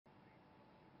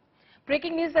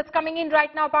Breaking news that's coming in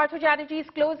right now. Partha Chatterjee's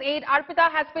close aide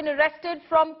Arpita has been arrested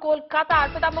from Kolkata.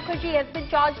 Arpita Mukherjee has been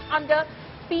charged under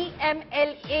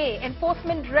PMLA.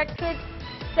 Enforcement Directorate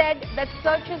said that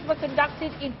searches were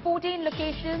conducted in 14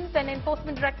 locations. An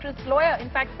Enforcement Directorate's lawyer in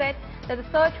fact said that the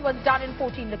search was done in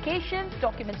 14 locations.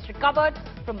 Documents recovered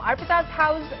from Arpita's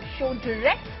house show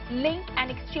direct link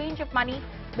and exchange of money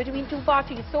between two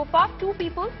parties. So far, 2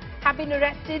 people have been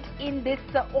arrested in this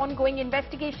ongoing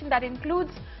investigation that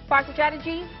includes Partha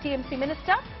Chatterjee, TMC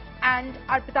Minister, and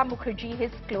Arpita Mukherjee,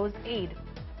 his close aide.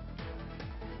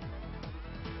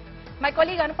 My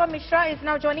colleague Anupam Mishra is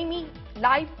now joining me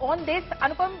live on this.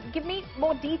 Anupam, give me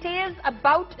more details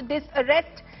about this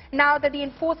arrest now that the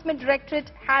Enforcement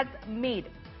Directorate has made.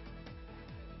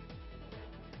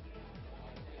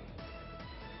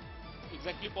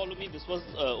 Exactly, Paulumi. This was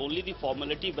only the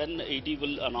formality when ED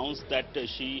will announce that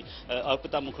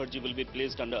Arpita Mukherjee will be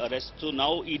placed under arrest. So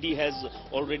now ED has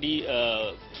already,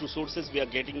 through sources we are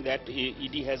getting that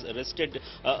ED has arrested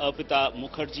Arpita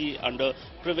Mukherjee under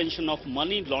Prevention of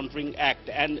Money Laundering Act.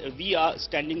 And we are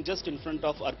standing just in front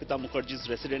of Arpita Mukherjee's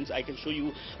residence. I can show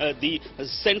you the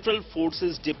central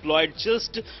forces deployed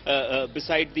just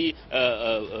beside the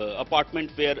apartment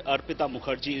where Arpita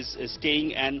Mukherjee is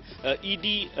staying, and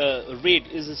ED raid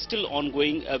is still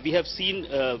ongoing. We have seen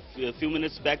a few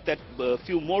minutes back that a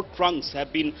few more trunks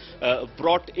have been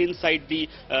brought inside the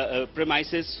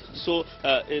premises. So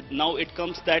now it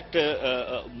comes that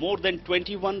more than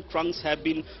 21 trunks have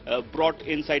been brought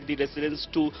inside the residence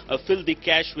to fill the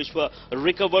cash which were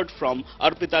recovered from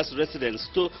Arpita's residence.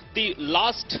 So the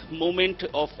last moment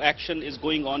of action is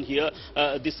going on here.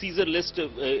 The seizure list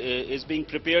is being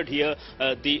prepared here.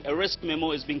 The arrest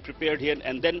memo is being prepared here,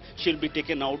 and then she'll be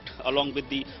taken out along with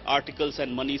the articles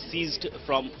and money seized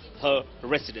from her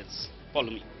residence.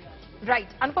 Follow me. Right.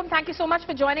 Anupam, thank you so much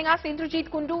for joining us. Indrajit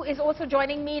Kundu is also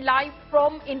joining me live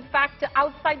from, in fact,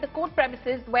 outside the court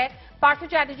premises where Partha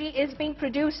Chatterjee is being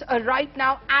produced right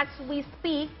now as we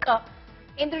speak.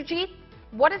 Indrajit,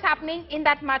 what is happening in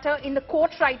that matter in the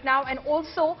court right now, and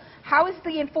also how is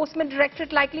the Enforcement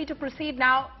Directorate likely to proceed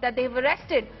now that they've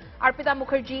arrested Arpita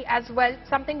Mukherjee as well,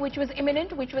 something which was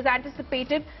imminent, which was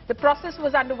anticipated. The process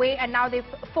was underway and now they've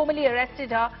formally arrested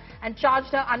her and charged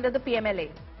her under the PMLA.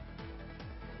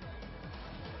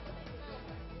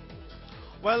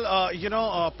 Well,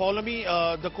 Paulami,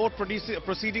 the court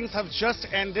proceedings have just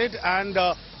ended, and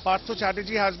Partha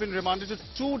Chatterjee has been remanded to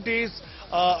 2 days,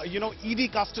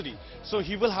 ED custody. So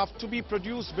he will have to be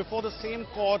produced before the same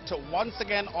court once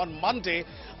again on Monday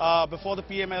before the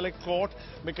PMLA court,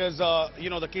 because,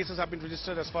 the cases have been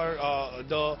registered as per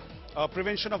the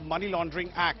Prevention of Money Laundering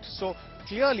Act. So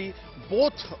clearly,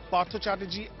 both Partha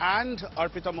Chatterjee and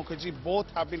Arpita Mukherjee both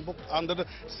have been booked under the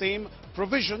same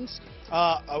provisions.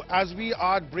 As we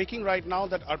are breaking right now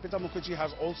that Arpita Mukherjee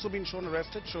has also been shown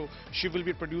arrested, so she will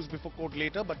be produced before court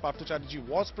later. But Partha Chatterjee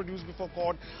was produced before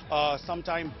court some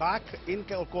time back in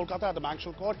Kolkata at the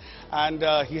Bengal court,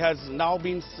 and he has now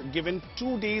been given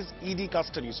 2 days ED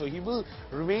custody. So he will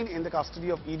remain in the custody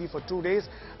of ED for 2 days,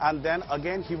 and then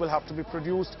again he will have to be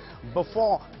produced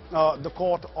before the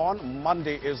court on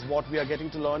Monday, is what we are getting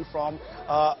to learn from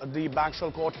the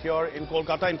Bengal court here in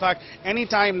Kolkata. In fact, any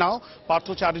time now,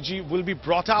 Partha Chatterjee will be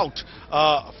brought out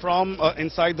from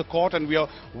inside the court, and we are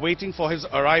waiting for his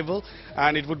arrival,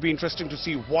 and it would be interesting to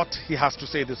see what he has to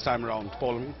say this time around.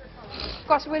 Paul. Of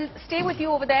course, we'll stay with you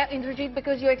over there, Indrajit,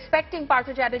 because you're expecting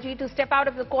Partha Chatterjee to step out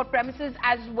of the court premises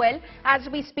as well. As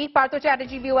we speak, Partha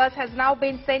Chatterjee, viewers, has now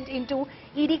been sent into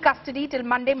ED custody till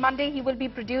Monday. Monday, he will be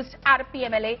produced at a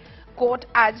PMLA court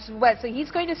as well. So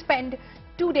he's going to spend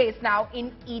 2 days now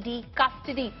in ED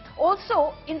custody.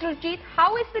 Also, Indrajit,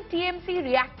 how is the TMC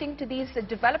reacting to these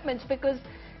developments? Because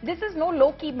this is no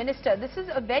low-key minister. This is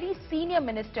a very senior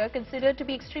minister, considered to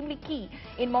be extremely key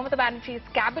in Mamata Banerjee's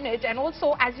cabinet. And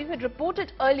also, as you had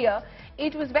reported earlier,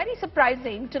 it was very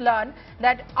surprising to learn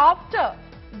that after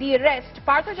the arrest,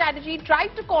 Partha Chatterjee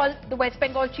tried to call the West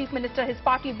Bengal Chief Minister, his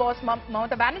party boss,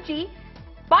 Mamata Banerjee,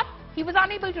 but he was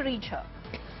unable to reach her.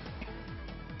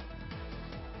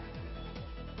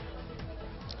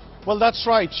 Well, that's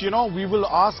right. We will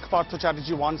ask Partha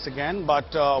Chatterjee once again, but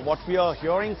what we are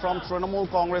hearing from Trinamool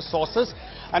Congress sources,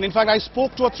 and in fact I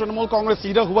spoke to a Trinamool Congress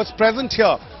leader who was present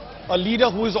here, a leader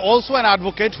who is also an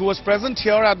advocate who was present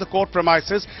here at the court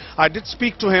premises. I did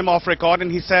speak to him off record,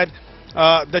 and he said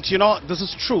that, this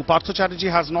is true. Partha Chatterjee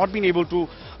has not been able to,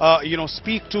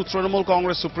 speak to Trinamool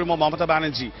Congress Supremo Mamata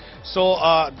Banerjee. So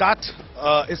that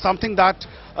is something that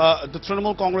the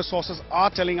Trinamool Congress sources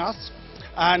are telling us.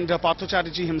 and Partha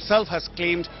Chatterjee himself has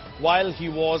claimed while he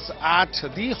was at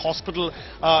the hospital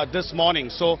this morning.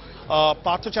 So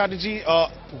Partha Chatterjee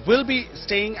will be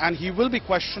staying and he will be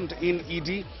questioned in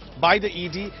ED by the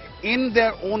ED in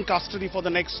their own custody for the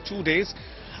next 2 days.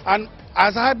 And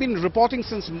as I have been reporting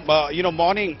since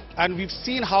morning, and we've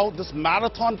seen how this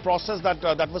marathon process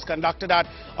that was conducted at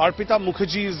Arpita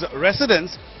Mukherjee's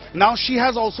residence, now she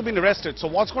has also been arrested. So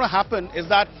what's going to happen is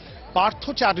that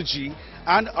Partha Chatterjee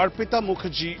and Arpita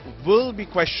Mukherjee will be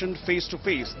questioned face to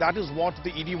face. That is what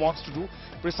the ED wants to do,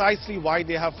 precisely why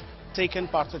they have taken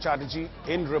Partha Chatterjee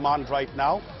in remand right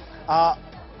now.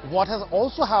 What has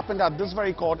also happened at this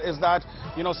very court is that,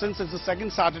 since it's the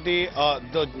second Saturday,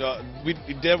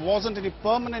 there wasn't any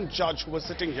permanent judge who was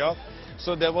sitting here.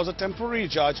 So there was a temporary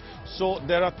judge. So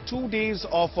there are 2 days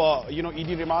of,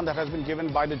 ED remand that has been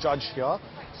given by the judge here.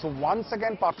 So once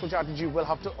again, Partha Chatterjee will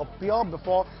have to appear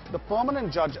before the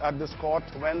permanent judge at this court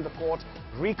when the court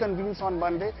reconvenes on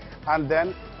Monday. And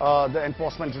then the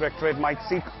Enforcement Directorate might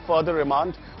seek further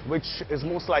remand, which is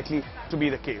most likely to be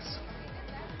the case.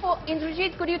 So,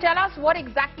 Indrajit, could you tell us what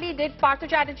exactly did Partha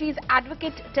Chatterjee's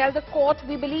advocate tell the court?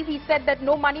 We believe he said that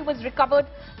no money was recovered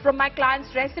from my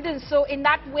client's residence. So, in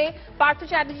that way, Partha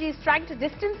Chatterjee is trying to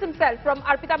distance himself from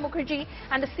Arpita Mukherjee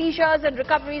and the seizures and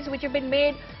recoveries which have been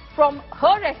made from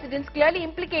her residence, clearly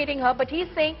implicating her. But he's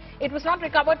saying it was not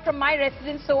recovered from my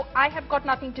residence, so I have got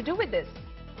nothing to do with this.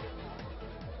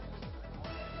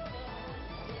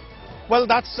 Well,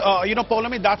 that's,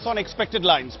 Paulami, that's on expected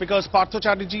lines, because Partha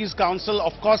Chatterjee's counsel,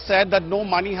 of course, said that no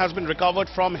money has been recovered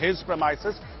from his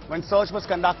premises. When search was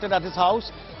conducted at his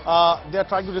house, they are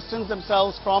trying to distance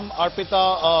themselves from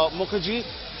Arpita Mukherjee.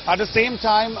 At the same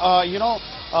time,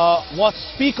 what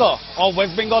Speaker of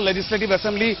West Bengal Legislative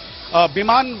Assembly,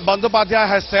 Biman Bandyopadhyay,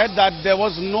 has said that there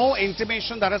was no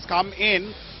intimation that has come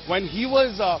in when he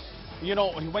was,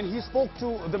 when he spoke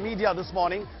to the media this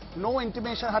morning. No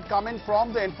intimation had come in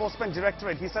from the Enforcement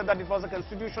Directorate. He said that it was a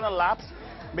constitutional lapse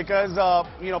because,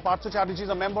 Partha Chatterjee is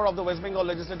a member of the West Bengal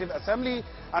Legislative Assembly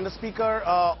and the Speaker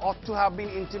ought to have been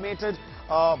intimated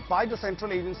by the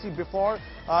central agency before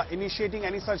initiating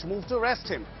any such move to arrest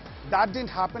him. That didn't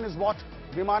happen is what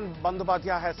Biman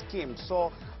Bandyopadhyay has claimed.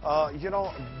 So,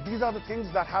 these are the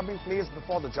things that have been placed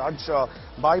before the judge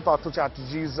by Partha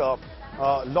Chatterjee's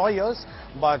lawyers,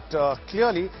 but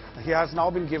clearly he has now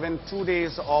been given 2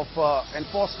 days of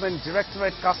Enforcement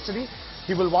Directorate custody.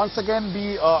 He will once again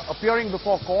be appearing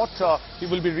before court. He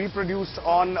will be reproduced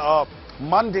on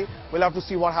Monday. We'll have to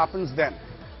see what happens then.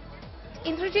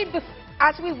 Indrajit,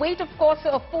 as we wait, of course,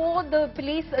 for the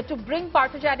police to bring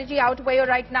Partha Chatterjee out where you're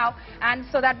right now, and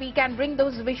so that we can bring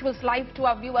those visuals live to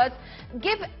our viewers,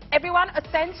 give everyone a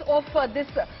sense of this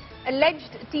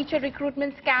alleged teacher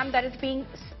recruitment scam that is being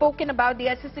spoken about, the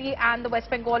SSC and the West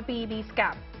Bengal PEB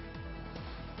scam.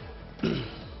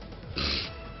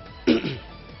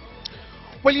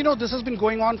 Well, this has been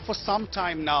going on for some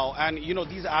time now, and,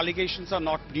 these allegations are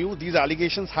not new. These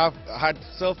allegations have had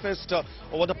surfaced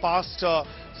over the past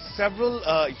several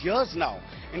years now.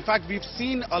 In fact, we've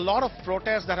seen a lot of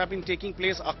protests that have been taking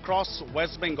place across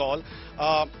West Bengal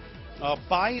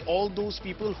by all those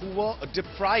people who were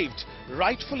deprived,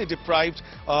 rightfully deprived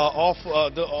of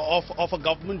a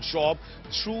government job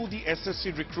through the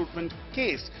SSC recruitment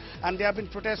case. And they have been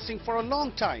protesting for a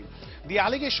long time. The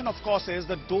allegation, of course, is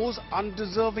that those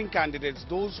undeserving candidates,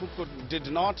 those who did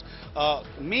not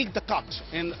make the cut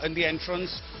in the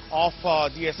entrance of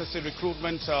the SSC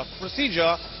recruitment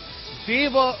procedure, they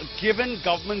were given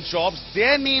government jobs.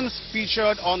 Their names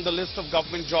featured on the list of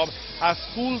government jobs as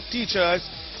school teachers,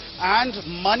 and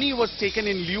money was taken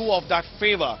in lieu of that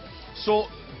favor. So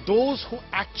those who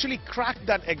actually cracked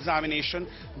that examination,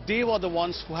 they were the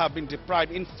ones who have been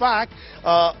deprived. In fact,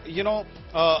 a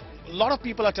lot of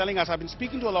people are telling us, I've been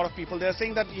speaking to a lot of people, they're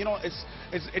saying that,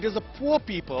 it is the poor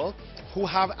people who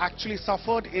have actually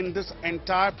suffered in this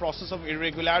entire process of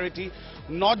irregularity,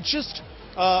 not just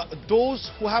those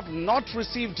who have not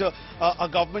received a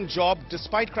government job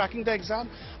despite cracking the exam,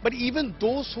 but even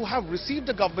those who have received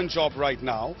a government job right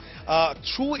now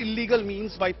through illegal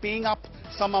means by paying up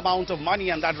some amount of money,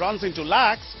 and that runs into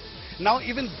lakhs. Now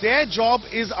even their job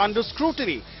is under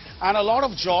scrutiny, and a lot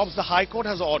of jobs, the High Court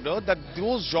has ordered that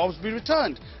those jobs be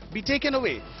returned, be taken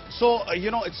away. So,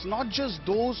 it's not just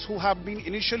those who have been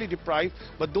initially deprived,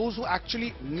 but those who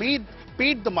actually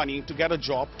paid the money to get a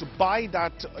job, to buy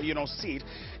that, seat.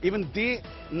 Even they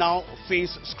now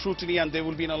face scrutiny, and they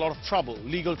will be in a lot of trouble,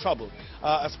 legal trouble,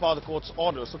 as per the court's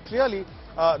order. So clearly,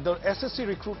 the SSC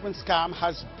recruitment scam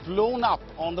has blown up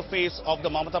on the face of the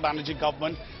Mamata Banerjee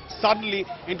government suddenly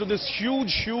into this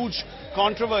huge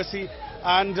controversy.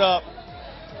 And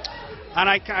And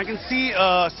I can see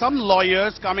some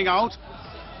lawyers coming out.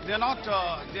 They are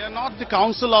not the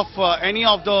counsel of any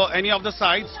of the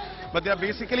sides, but they are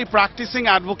basically practicing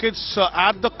advocates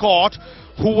at the court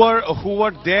who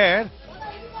were there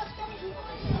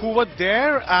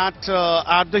at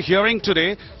the hearing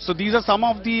today. So these are some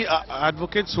of the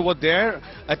advocates who were there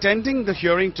attending the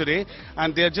hearing today,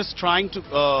 and they are just trying to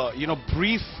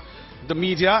brief the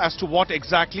media as to what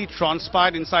exactly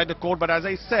transpired inside the court. But as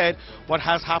I said, what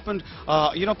has happened,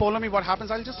 Poulami, what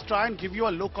happens, I'll just try and give you a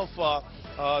look of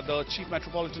the Chief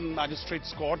Metropolitan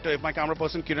Magistrates Court. If my camera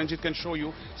person Kiranjit can show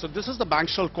you. So this is the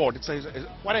Bengal Court. It's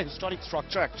quite a historic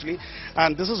structure actually,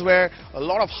 and this is where a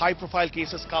lot of high-profile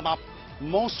cases come up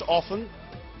most often.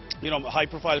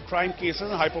 High-profile crime cases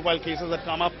and high-profile cases that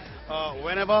come up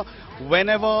whenever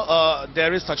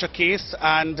there is such a case.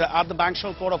 And at the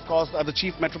Bengal Court, of course, at the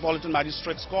Chief Metropolitan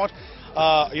Magistrates Court,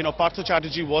 Partha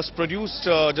Chatterjee was produced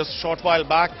just a short while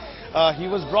back. He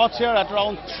was brought here at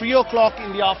around 3 o'clock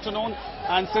in the afternoon,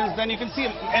 and since then you can see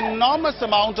an enormous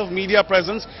amount of media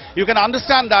presence. You can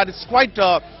understand that. It's quite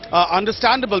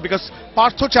understandable, because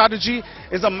Partha Chatterjee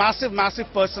is a massive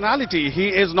personality. He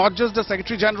is not just the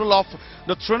Secretary General of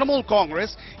the Trinamool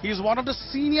Congress. He is one of the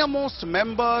senior most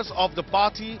members of the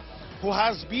party, who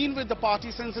has been with the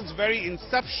party since its very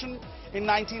inception in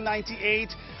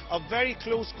 1998, a very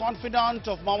close confidant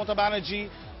of Mamata Banerjee.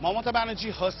 Mamata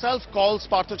Banerjee herself calls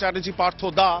Partha Chatterjee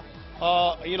Parthoda,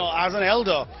 as an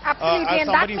elder. Absolutely, and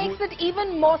that makes it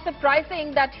even more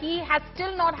surprising that he has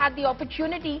still not had the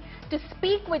opportunity to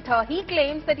speak with her. He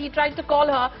claims that he tried to call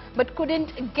her but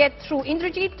couldn't get through.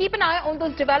 Indrajit, keep an eye on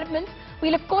those developments.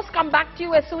 We'll of course come back to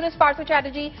you as soon as Partha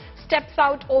Chatterjee steps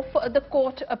out of the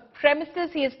court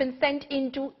premises. He has been sent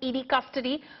into ED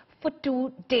custody for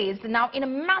 2 days. Now, in a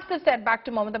massive setback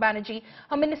to Mamata Banerjee,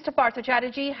 her minister Partha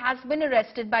Chatterjee has been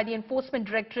arrested by the Enforcement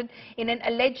Directorate in an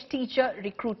alleged teacher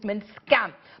recruitment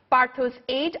scam. Partha's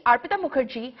aide Arpita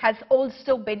Mukherjee has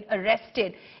also been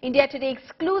arrested. India Today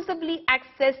exclusively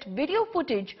accessed video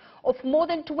footage of more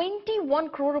than 21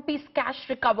 crore rupees cash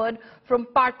recovered from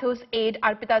Partha's aide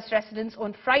Arpita's residence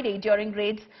on Friday during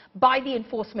raids by the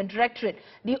Enforcement Directorate.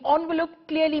 The envelope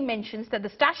clearly mentions that the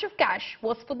stash of cash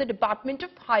was for the Department of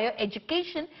Higher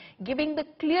Education, giving the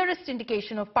clearest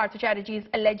indication of Partha Chatterjee's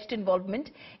alleged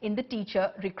involvement in the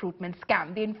teacher recruitment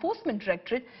scam. The Enforcement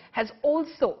Directorate has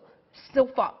also so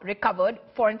far recovered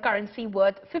foreign currency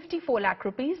worth 54 lakh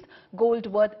rupees, gold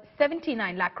worth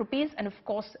 79 lakh rupees, and of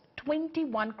course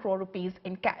 21 crore rupees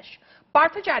in cash.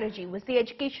 Partha Chatterjee was the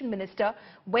education minister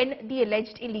when the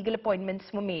alleged illegal appointments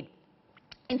were made.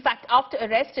 In fact, after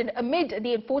arrest and amid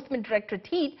the Enforcement Directorate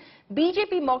heat,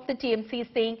 BJP mocked the TMC,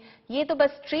 saying, "Ye to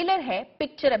bas trailer hai,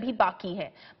 picture abhi baki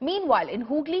hai." Meanwhile, in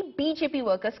Hooghly, BJP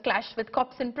workers clashed with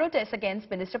cops in protest against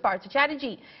Minister Partha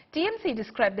Chatterjee. TMC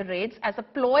described the raids as a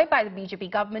ploy by the BJP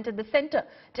government at the centre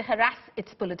to harass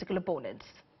its political opponents.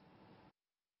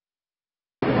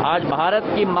 आज भारत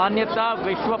की मान्यता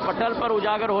विश्व पटल पर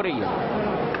उजागर हो रही है,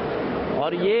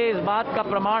 और ये इस बात का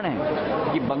प्रमाण है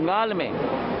कि बंगाल में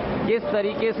किस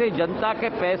तरीके से जनता के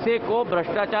पैसे को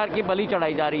भ्रष्टाचार की बलि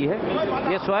चढ़ाई जा रही है,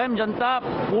 ये स्वयं जनता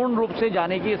पूर्ण रूप से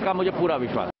जानेगी, इसका मुझे पूरा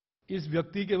विश्वास है। इस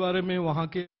व्यक्ति के बारे में वहां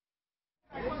के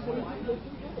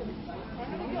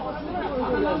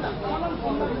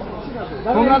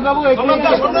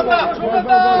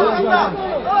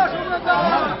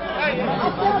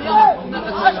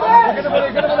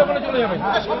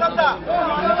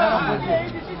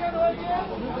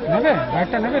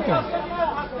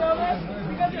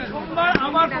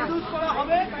আমার প্রডিউস করা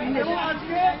হবে এবং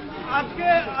আজকে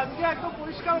একদম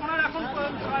পরিষ্কার ওনার এখন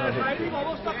শারীরিক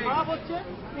অবস্থা খারাপ হচ্ছে,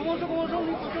 ক্রমশ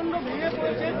উনি প্রচন্ড ভেঙে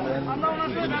পড়েছে। আমরা ওনার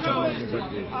সাথে দেখা করেছি,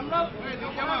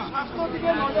 আমরা স্বাস্থ্য দিকে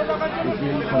নজর রাখার জন্য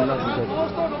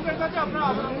সমস্ত লোকের কাছে আপনারা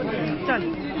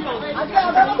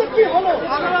আদালতে কি হলো,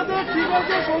 আদালতে ঠিক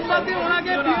হচ্ছে সোমবার দিন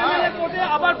ওনাকে PMLA কোর্টে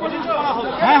আবার প্রডিউস করা হবে।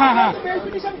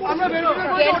 আমরা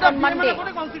PMLA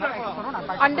কোর্টে কনসিডার করা হবে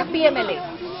under PMLA.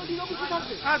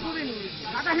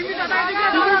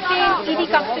 He will stay in ED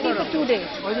custody for 2 days.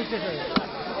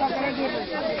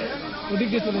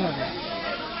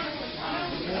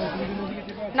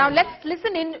 Now let's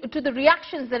listen in to the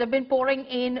reactions that have been pouring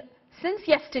in since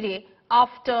yesterday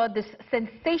after this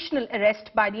sensational arrest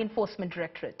by the Enforcement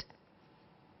Directorate.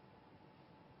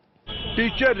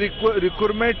 Teacher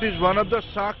recruitment is one of the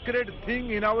sacred thing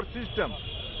in our system.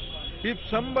 If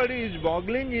somebody is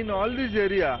boggling in all this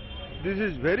area, this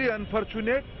is very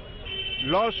unfortunate.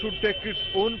 Law should take its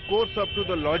own course up to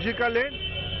the logical end.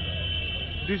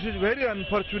 This is very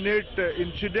unfortunate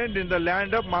incident in the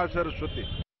land of Ma Saraswati.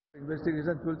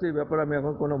 Investigation চলছে, এই ব্যাপারে আমি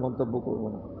এখন কোনো মন্তব্য করব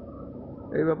না।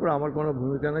 এই ব্যাপারে আমার কোনো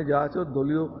ভূমিকা নেই, যা আছে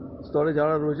দলীয় স্তরে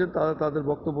যারা রয়েছেন তারা তাদের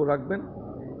বক্তব্য রাখবেন।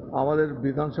 আমাদের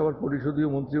বিধানসভার পরিষদীয়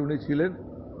মন্ত্রী উনি ছিলেন,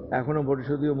 এখনও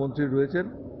পরিষদীয় মন্ত্রী রয়েছেন।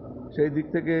 সেই দিক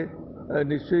থেকে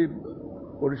নিশ্চয়ই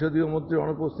পরিষদীয় মন্ত্রীর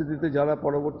অনুপস্থিতিতে যারা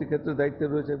পরবর্তী ক্ষেত্রে দায়িত্বে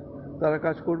রয়েছেন তারা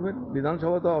কাজ করবেন।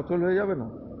 বিধানসভা তো অচল হয়ে যাবে না।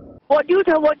 What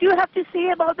do you have to say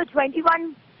about the 21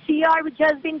 CR which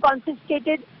has been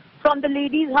confiscated from the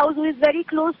lady's house who is very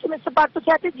close to Mr. Partha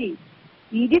Chatterjee?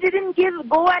 ED didn't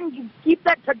go and keep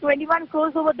that 21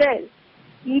 crores over there.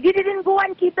 ED didn't go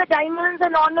and keep the diamonds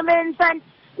and ornaments and,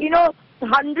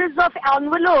 hundreds of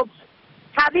envelopes,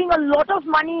 having a lot of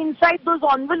money inside those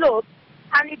envelopes,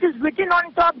 and it is written on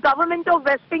top, Government of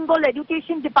West Bengal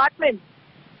Education Department.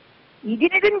 ED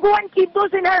didn't go and keep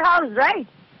those in her house, right?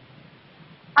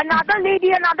 Another lady,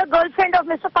 another girlfriend of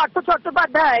Mr. Partha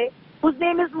Chatterjee, whose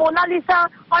name is Mona Lisa,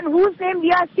 on whose name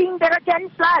we are seeing there are 10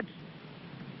 flats.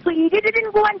 So ED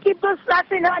didn't go and keep those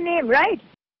flats in her name, right?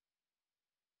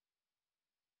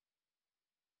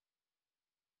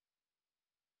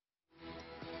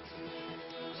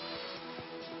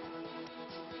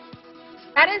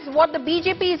 That is what the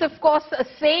BJP is, of course,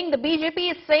 saying. The BJP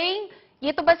is saying,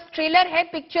 ये तो बस trailer है,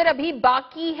 picture अभी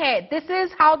बाकी है. This is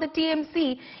how the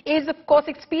TMC is, of course,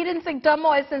 experiencing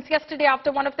turmoil since yesterday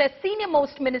after one of their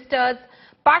senior-most ministers,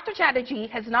 Partha Chatterjee,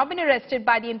 has now been arrested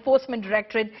by the Enforcement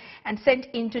Directorate and sent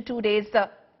into 2 days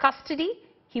custody.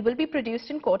 He will be produced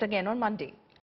in court again on Monday.